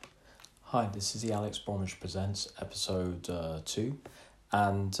Hi, this is the Alex Bromwich Presents episode 2,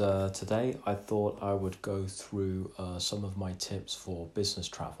 and today I thought I would go through some of my tips for business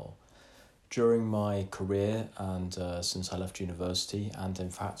travel. During my career and since I left university, and in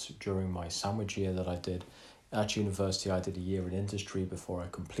fact during my sandwich year that I did at university, I did a year in industry before I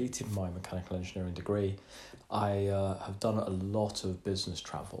completed my mechanical engineering degree. I have done a lot of business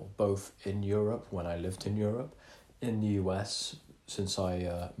travel, both in Europe when I lived in Europe, in the US since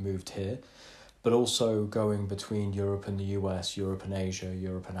I moved here, but also going between Europe and the US, Europe and Asia,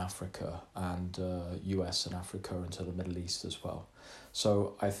 Europe and Africa, and US and Africa into the Middle East as well.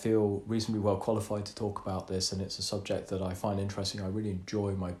 So I feel reasonably well qualified to talk about this, and it's a subject that I find interesting. I really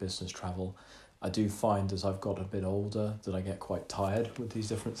enjoy my business travel. I do find as I've got a bit older that I get quite tired with these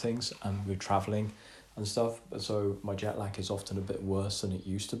different things and with travelling and stuff. So my jet lag is often a bit worse than it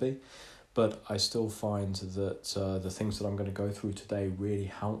used to be. But I still find that the things that I'm going to go through today really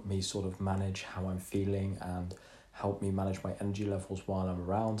help me sort of manage how I'm feeling and help me manage my energy levels while I'm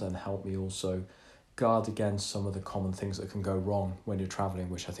around, and help me also guard against some of the common things that can go wrong when you're traveling,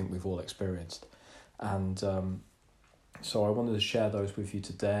 which I think we've all experienced. And so I wanted to share those with you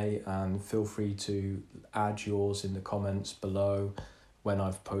today, and feel free to add yours in the comments below when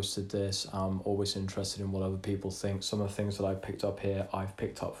I've posted this. I'm always interested in what other people think. Some of the things that I've picked up here, I've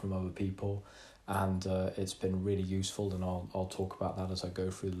picked up from other people, and it's been really useful, and I'll talk about that as I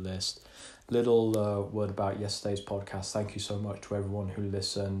go through the list. Little word about yesterday's podcast. Thank you so much to everyone who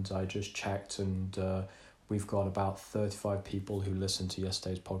listened. I just checked, and we've got about 35 people who listened to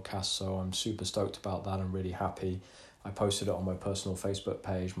yesterday's podcast, so I'm super stoked about that. I'm really happy. I posted it on my personal Facebook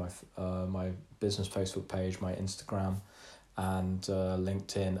page, my business Facebook page, my Instagram, and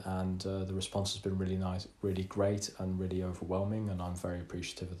LinkedIn, and the response has been really nice, really great, and really overwhelming, and I'm very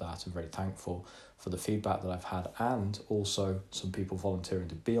appreciative of that and very thankful for the feedback that I've had, and also some people volunteering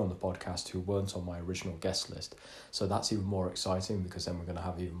to be on the podcast who weren't on my original guest list. So that's even more exciting, because then we're going to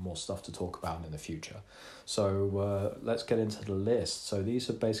have even more stuff to talk about in the future. So let's get into the list. So these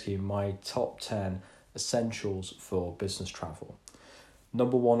are basically my top 10 essentials for business travel.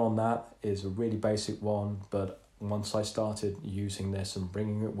 Number 1 on that is a really basic one, but once I started using this and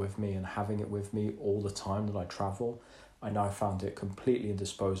bringing it with me and having it with me all the time that I travel, I now found it completely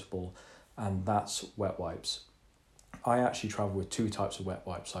indisposable, and that's wet wipes. I actually travel with 2 types of wet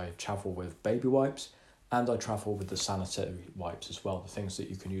wipes. I travel with baby wipes, and I travel with the sanitary wipes as well, the things that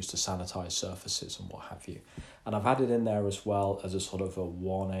you can use to sanitize surfaces and what have you. And I've had it in there as well as a sort of a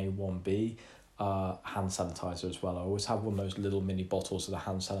 1A, 1B hand sanitizer as well. I always have one of those little mini bottles of the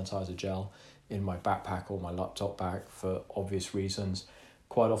hand sanitizer gel in my backpack or my laptop bag for obvious reasons.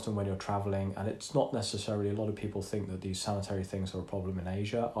 Quite often when you're traveling, and it's not necessarily, a lot of people think that these sanitary things are a problem in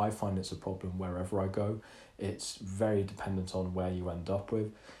Asia. I find it's a problem wherever I go. It's very dependent on where you end up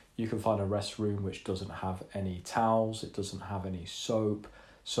with. You can find a restroom which doesn't have any towels, it doesn't have any soap,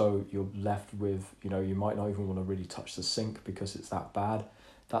 so you're left with, you might not even want to really touch the sink because it's that bad.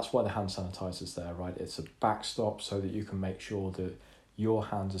 That's why the hand sanitizer's there, right? It's a backstop so that you can make sure that your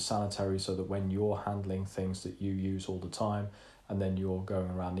hands are sanitary, so that when you're handling things that you use all the time and then you're going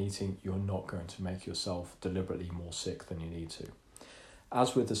around eating, you're not going to make yourself deliberately more sick than you need to.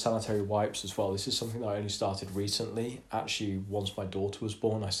 As with the sanitary wipes as well, this is something that I only started recently. Actually, once my daughter was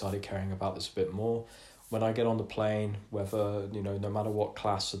born, I started caring about this a bit more. When I get on the plane, whether, no matter what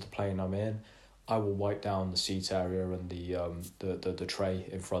class of the plane I'm in, I will wipe down the seat area and the tray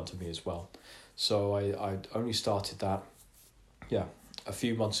in front of me as well. So I only started that, a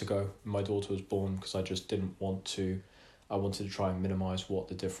few months ago. My daughter was born, because I just didn't want to. I wanted to try and minimize what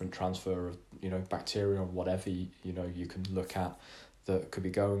the different transfer of bacteria or whatever you can look at that could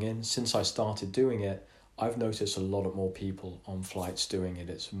be going in. Since I started doing it, I've noticed a lot more people on flights doing it.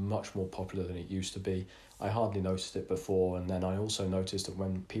 It's much more popular than it used to be. I hardly noticed it before, and then I also noticed that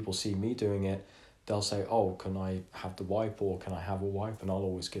when people see me doing it, they'll say, "Oh, can I have the wipe, or can I have a wipe?" And I'll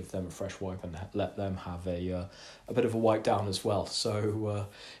always give them a fresh wipe and let them have a bit of a wipe down as well. So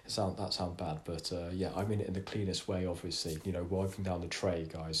that sounds bad, but I mean it in the cleanest way, obviously. Wiping down the tray,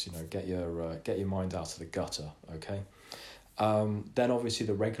 guys. Get your mind out of the gutter, okay? Then obviously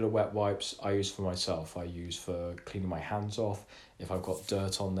the regular wet wipes I use for myself. I use for cleaning my hands off. If I've got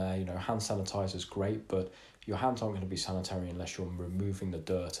dirt on there, hand sanitizer is great, but your hands aren't going to be sanitary unless you're removing the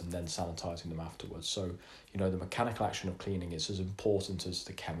dirt and then sanitizing them afterwards. So, the mechanical action of cleaning is as important as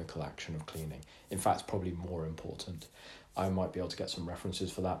the chemical action of cleaning. In fact, probably more important. I might be able to get some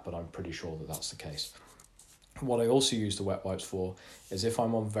references for that, but I'm pretty sure that that's the case. What I also use the wet wipes for is if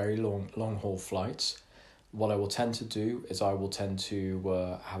I'm on very long haul flights. What I will tend to do is I will tend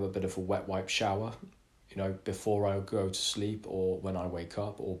to have a bit of a wet wipe shower before I go to sleep or when I wake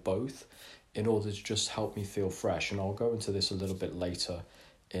up, or both, in order to just help me feel fresh. And I'll go into this a little bit later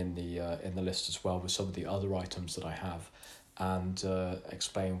in the list as well, with some of the other items that I have, and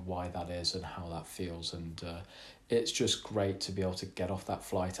explain why that is and how that feels. And it's just great to be able to get off that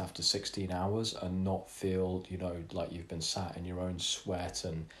flight after 16 hours and not feel, like you've been sat in your own sweat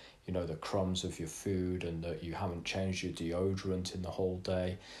and, the crumbs of your food, and that you haven't changed your deodorant in the whole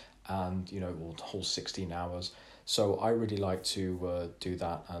day, and, or the whole 16 hours. So I really like to do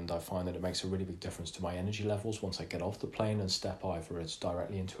that, and I find that it makes a really big difference to my energy levels once I get off the plane and step either it's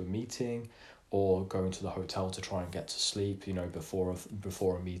directly into a meeting or going to the hotel to try and get to sleep,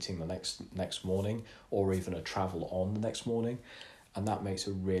 before a meeting the next morning, or even a travel on the next morning. And that makes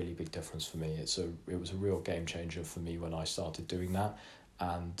a really big difference for me. It was a real game changer for me when I started doing that,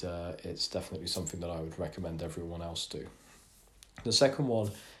 and it's definitely something that I would recommend everyone else do. The second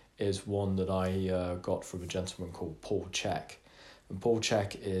one is one that I got from a gentleman called Paul Chek. And Paul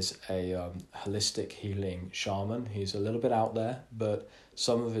Chek is a holistic healing shaman. He's a little bit out there, but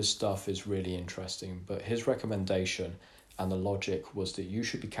some of his stuff is really interesting. But his recommendation and the logic was that you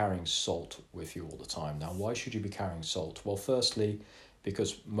should be carrying salt with you all the time. Now, why should you be carrying salt? Well, firstly,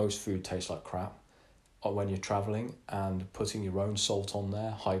 because most food tastes like crap when you're traveling, and putting your own salt on there,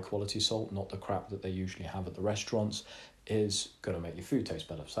 high quality salt, not the crap that they usually have at the restaurants, is going to make your food taste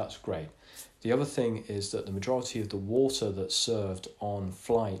better. So that's great. The other thing is that the majority of the water that's served on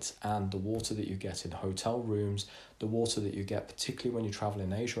flight, and the water that you get in hotel rooms, the water that you get particularly when you travel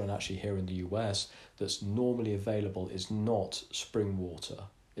in Asia and actually here in the US, that's normally available, is not spring water.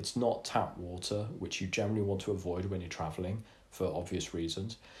 It's not tap water, which you generally want to avoid when you're traveling for obvious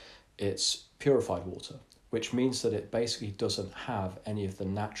reasons. It's purified water, which means that it basically doesn't have any of the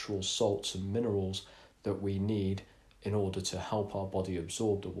natural salts and minerals that we need in order to help our body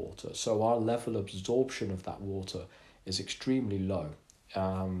absorb the water. So our level of absorption of that water is extremely low.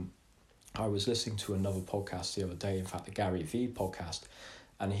 I was listening to another podcast the other day, in fact the Gary Vee podcast,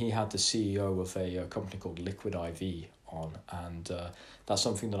 and he had the CEO of a company called Liquid IV on, and that's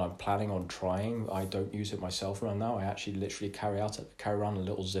something that I'm planning on trying. I don't use it myself right now. I actually literally carry around a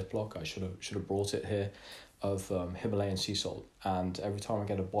little Ziploc. I should have brought it here, of Himalayan sea salt, and every time I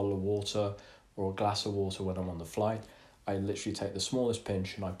get a bottle of water or a glass of water when I'm on the flight, I literally take the smallest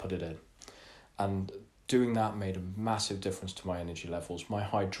pinch and I put it in. And doing that made a massive difference to my energy levels. My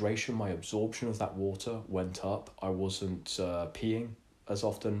hydration, my absorption of that water went up. I wasn't peeing as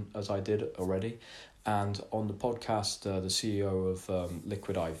often as I did already. And on the podcast, the CEO of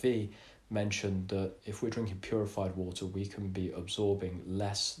Liquid IV mentioned that if we're drinking purified water, we can be absorbing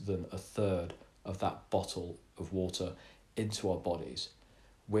less than a third of that bottle of water into our bodies.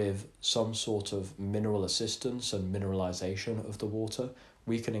 With some sort of mineral assistance and mineralization of the water,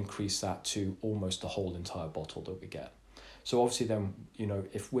 we can increase that to almost the whole entire bottle that we get. So obviously then,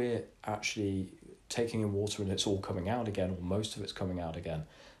 if we're actually taking in water and it's all coming out again, or most of it's coming out again,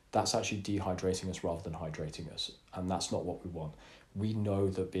 that's actually dehydrating us rather than hydrating us. And that's not what we want. We know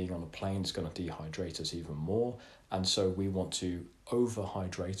that being on a plane is going to dehydrate us even more. And so we want to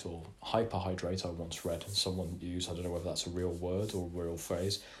overhydrate or hyperhydrate. I once read someone use, I don't know whether that's a real word or a real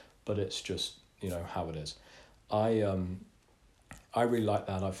phrase, but it's just, how it is. I really like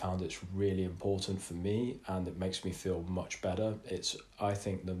that. I found it's really important for me, and it makes me feel much better. It's, I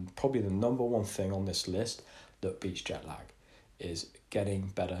think, probably the number one thing on this list that beats jet lag is getting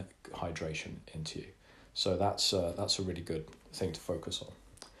better hydration into you. So that's a really good thing to focus on.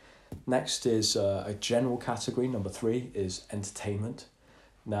 Next is a general category. Number 3 is entertainment.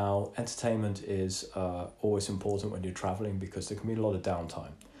 Now, entertainment is always important when you're traveling because there can be a lot of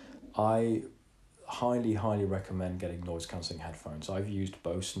downtime. I highly recommend getting noise cancelling headphones. I've used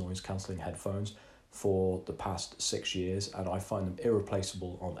Bose noise cancelling headphones for the past 6 years, and I find them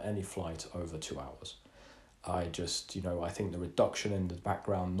irreplaceable on any flight over 2 hours. I just, I think the reduction in the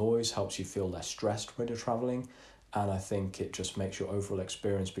background noise helps you feel less stressed when you're traveling. And I think it just makes your overall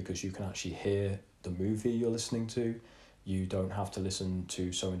experience, because you can actually hear the movie you're listening to. You don't have to listen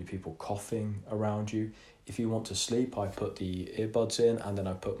to so many people coughing around you. If you want to sleep, I put the earbuds in and then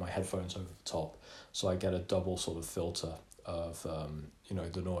I put my headphones over the top. So I get a double sort of filter of,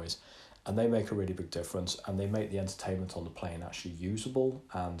 the noise. And they make a really big difference, and they make the entertainment on the plane actually usable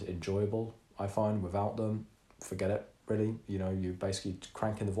and enjoyable. I find without them, forget it, really. You basically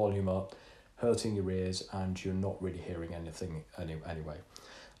cranking the volume up, hurting your ears, and you're not really hearing anything anyway.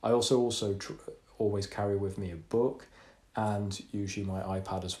 I also always carry with me a book, and usually my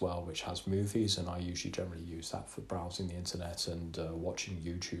iPad as well, which has movies, and I usually generally use that for browsing the internet and watching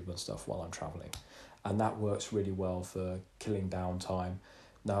YouTube and stuff while I'm traveling. And that works really well for killing downtime,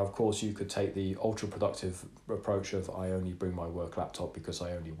 Now, of course, you could take the ultra productive approach of I only bring my work laptop because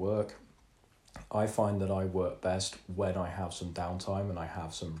I only work. I find that I work best when I have some downtime and I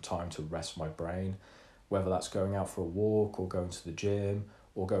have some time to rest my brain, whether that's going out for a walk or going to the gym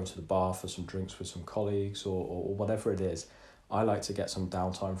or going to the bar for some drinks with some colleagues or whatever it is. I like to get some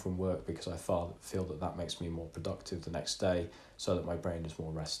downtime from work because I feel that makes me more productive the next day so that my brain is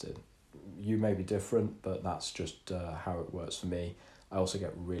more rested. You may be different, but that's just how it works for me. I also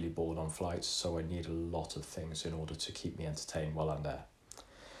get really bored on flights, so I need a lot of things in order to keep me entertained while I'm there.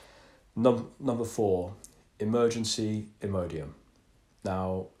 Number 4, emergency Imodium.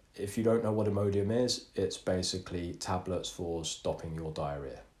 Now, if you don't know what Imodium is, it's basically tablets for stopping your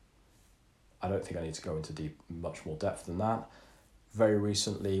diarrhea. I don't think I need to go into much more depth than that. Very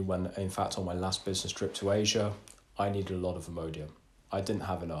recently, in fact on my last business trip to Asia, I needed a lot of Imodium. I didn't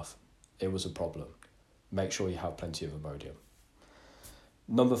have enough. It was a problem. Make sure you have plenty of Imodium.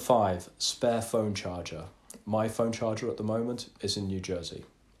 Number 5, spare phone charger. My phone charger at the moment is in New Jersey.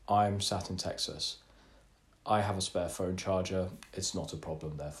 I'm sat in Texas. I have a spare phone charger. It's not a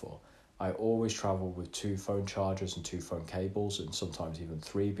problem, therefore. I always travel with 2 phone chargers and 2 phone cables, and sometimes even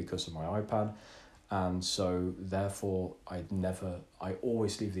 3 because of my iPad. And so, therefore, I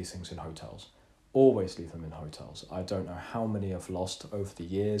always leave these things in hotels. Always leave them in hotels. I don't know how many I've lost over the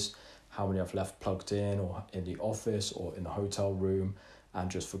years, how many I've left plugged in or in the office or in the hotel room and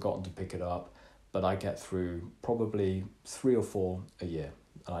just forgotten to pick it up. But I get through probably 3 or 4 a year,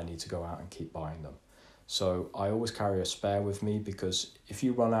 and I need to go out and keep buying them. So I always carry a spare with me, because if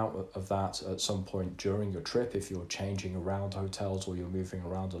you run out of that at some point during your trip, if you're changing around hotels or you're moving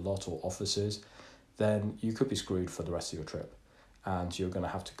around a lot or offices, then you could be screwed for the rest of your trip. And you're going to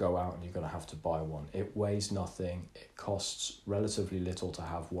have to go out and you're going to have to buy one. It weighs nothing. It costs relatively little to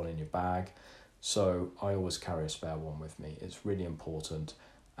have one in your bag. So I always carry a spare one with me. It's really important,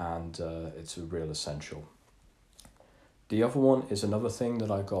 and it's a real essential. The other one is another thing that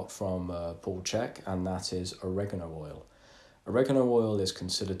I got from Paul Chek, and that is oregano oil. Oregano oil is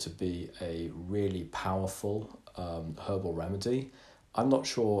considered to be a really powerful herbal remedy. I'm not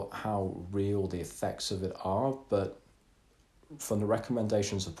sure how real the effects of it are, but from the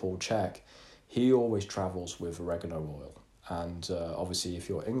recommendations of Paul Chek, he always travels with oregano oil. And obviously, if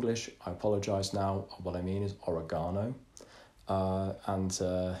you're English, I apologise now. What I mean is oregano.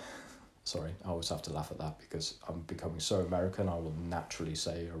 Sorry, I always have to laugh at that because I'm becoming so American. I will naturally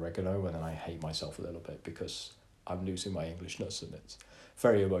say oregano, and then I hate myself a little bit because I'm losing my Englishness, and it's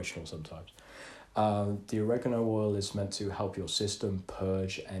very emotional sometimes. The oregano oil is meant to help your system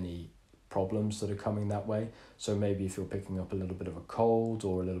purge any problems that are coming that way. So maybe if you're picking up a little bit of a cold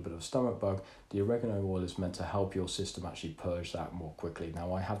or a little bit of a stomach bug, the oregano oil is meant to help your system actually purge that more quickly.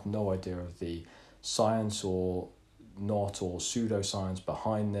 Now, I have no idea of the science or pseudoscience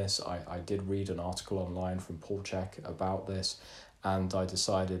behind this. I did read an article online from Paul Chek about this, and I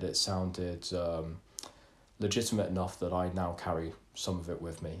decided it sounded legitimate enough that I now carry some of it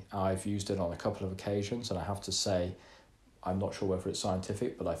with me. I've used it on a couple of occasions, and I have to say, I'm not sure whether it's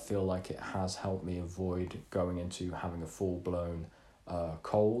scientific, but I feel like it has helped me avoid going into having a full-blown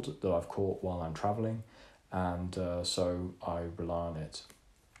cold that I've caught while I'm traveling, and so I rely on it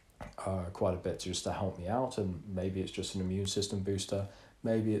quite a bit just to help me out. And maybe it's just an immune system booster,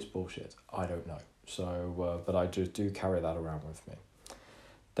 maybe it's bullshit, I don't know. So but I do carry that around with me.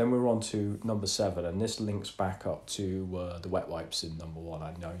 Then we're on to number 7, and this links back up to the wet wipes in number 1.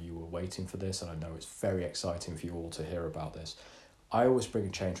 I know you were waiting for this, and I know it's very exciting for you all to hear about this. I always bring a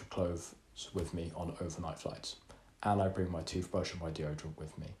change of clothes with me on overnight flights, and I bring my toothbrush and my deodorant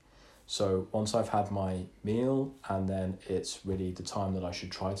with me. So once I've had my meal, and then it's really the time that I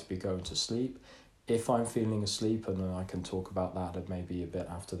should try to be going to sleep, if I'm feeling asleep, and then I can talk about that maybe a bit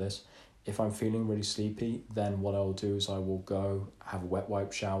after this, if I'm feeling really sleepy, then what I'll do is I will go have a wet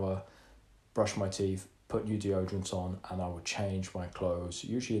wipe shower, brush my teeth, put new deodorant on, and I will change my clothes,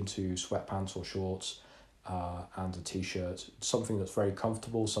 usually into sweatpants or shorts and a t-shirt, something that's very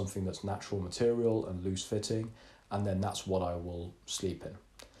comfortable, something that's natural material and loose fitting, and then that's what I will sleep in.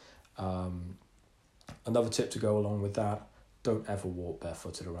 Another tip to go along with that, don't ever walk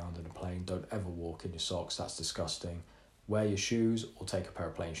barefooted around in a plane, don't ever walk in your socks, that's disgusting. Wear your shoes, or take a pair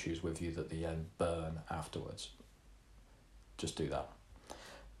of plane shoes with you that the end burn afterwards. Just do that.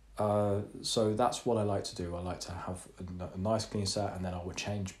 So that's what I like to do. I like to have a nice clean set, and then I will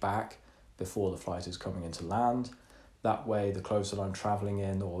change back before the flight is coming into land. That way the clothes that I'm travelling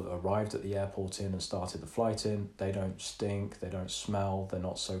in or arrived at the airport in and started the flight in, they don't stink, they don't smell, they're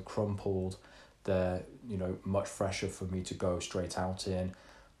not so crumpled, they're much fresher for me to go straight out in.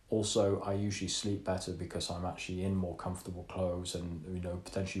 Also, I usually sleep better because I'm actually in more comfortable clothes and,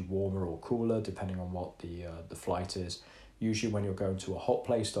 potentially warmer or cooler depending on what the flight is. Usually when you're going to a hot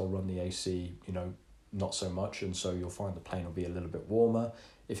place, they'll run the AC, not so much, and so you'll find the plane will be a little bit warmer.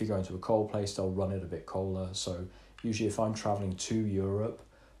 If you're going to a cold place, they'll run it a bit colder. So usually if I'm traveling to Europe,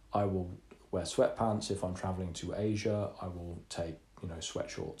 I will wear sweatpants. If I'm traveling to Asia, I will take,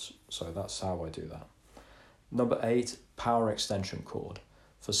 sweatshorts. So that's how I do that. Number 8, power extension cord.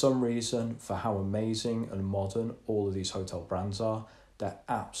 For some reason, for how amazing and modern all of these hotel brands are, they're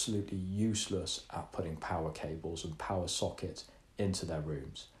absolutely useless at putting power cables and power sockets into their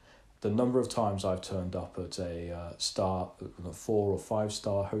rooms. The number of times I've turned up at a 4 or 5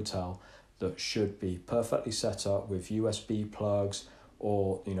 star hotel that should be perfectly set up with USB plugs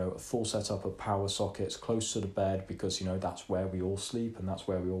or, a full setup of power sockets close to the bed because, that's where we all sleep and that's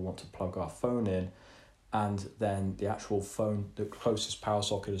where we all want to plug our phone in. And then the actual phone, the closest power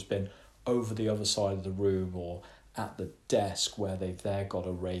socket has been over the other side of the room or at the desk where they've there got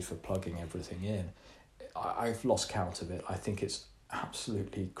a ray for plugging everything in. I've lost count of it. I think it's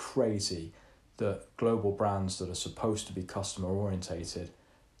absolutely crazy that global brands that are supposed to be customer orientated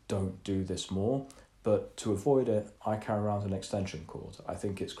don't do this more. But to avoid it, I carry around an extension cord. I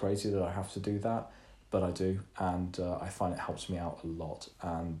think it's crazy that I have to do that, but I do, and I find it helps me out a lot.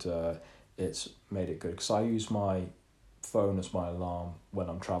 And it's made it good because I use my phone as my alarm when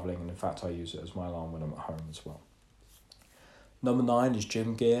I'm traveling, and in fact I use it as my alarm when I'm at home as well. Number 9 is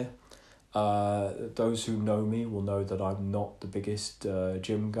gym gear. Those who know me will know that I'm not the biggest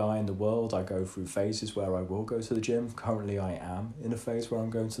gym guy in the world. I go through phases where I will go to the gym. Currently I am in a phase where I'm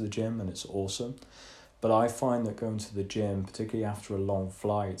going to the gym and it's awesome. But I find that going to the gym, particularly after a long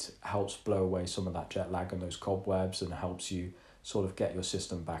flight, helps blow away some of that jet lag and those cobwebs and helps you sort of get your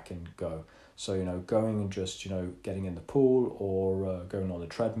system back in go. So, going and just, getting in the pool or going on a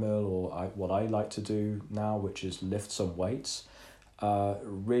treadmill or what I like to do now, which is lift some weights,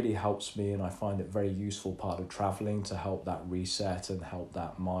 really helps me, and I find it very useful part of traveling to help that reset and help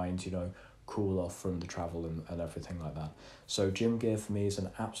that mind, cool off from the travel and everything like that. So gym gear for me is an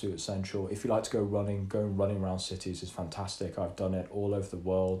absolute essential. If you like to go running around cities is fantastic. I've done it all over the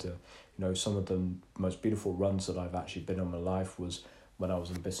world. Some of the most beautiful runs that I've actually been on in my life was when I was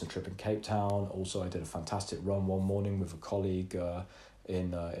on a business trip in Cape Town. Also, I did a fantastic run one morning with a colleague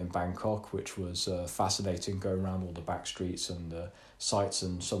in Bangkok, which was fascinating, going around all the back streets and the sights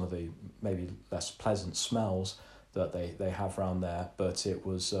and some of the maybe less pleasant smells that they have around there. But it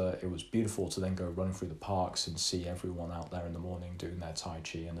was beautiful to then go running through the parks and see everyone out there in the morning doing their Tai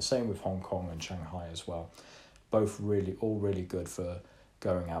Chi. And the same with Hong Kong and Shanghai as well. Both really good for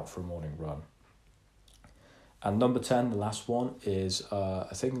going out for a morning run. And number 10, the last one, is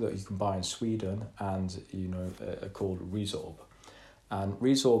a thing that you can buy in Sweden and called Resorb. And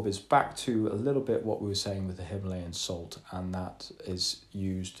Resorb is back to a little bit what we were saying with the Himalayan salt, and that is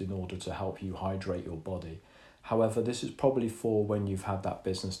used in order to help you hydrate your body. However, this is probably for when you've had that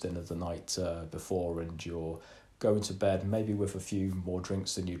business dinner the night before and you're going to bed maybe with a few more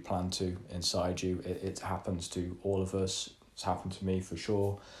drinks than you planned to inside you. It happens to all of us. It's happened to me for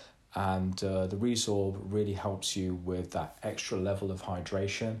sure. And the Resorb really helps you with that extra level of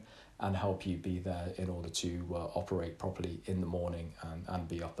hydration and help you be there in order to operate properly in the morning and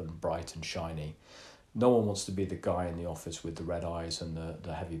be up and bright and shiny. No one wants to be the guy in the office with the red eyes and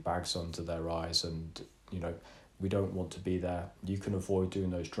the heavy bags under their eyes, and we don't want to be there. You can avoid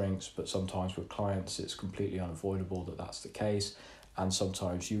doing those drinks, but sometimes with clients it's completely unavoidable that that's the case. And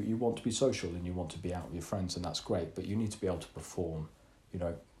sometimes you want to be social and you want to be out with your friends, and that's great, but you need to be able to perform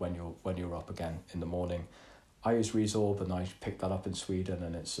when you're up again in the morning. I use Resorb and I picked that up in Sweden,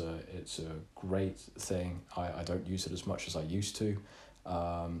 and it's a great thing. I don't use it as much as I used to,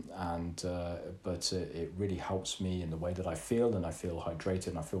 but it really helps me in the way that I feel, and I feel hydrated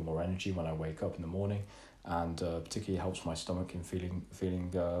and I feel more energy when I wake up in the morning, and particularly helps my stomach in feeling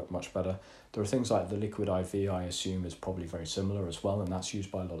much better. There are things like the Liquid IV, I assume is probably very similar as well, and that's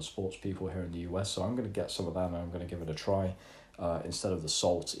used by a lot of sports people here in the US, so I'm going to get some of that and I'm going to give it a try instead of the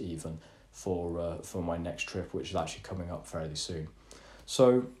salt even for my next trip, which is actually coming up fairly soon.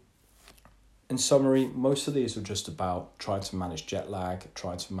 So in summary, most of these are just about trying to manage jet lag,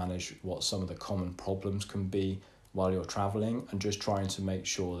 trying to manage what some of the common problems can be while you're traveling, and just trying to make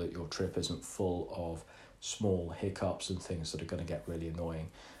sure that your trip isn't full of small hiccups and things that are going to get really annoying.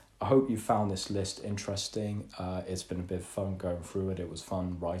 I hope you found this list interesting. It's been a bit of fun going through it. It was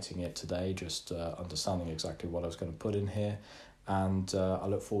fun writing it today, just understanding exactly what I was going to put in here. And I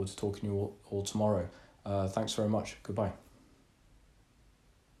look forward to talking to you all tomorrow. Thanks very much. Goodbye.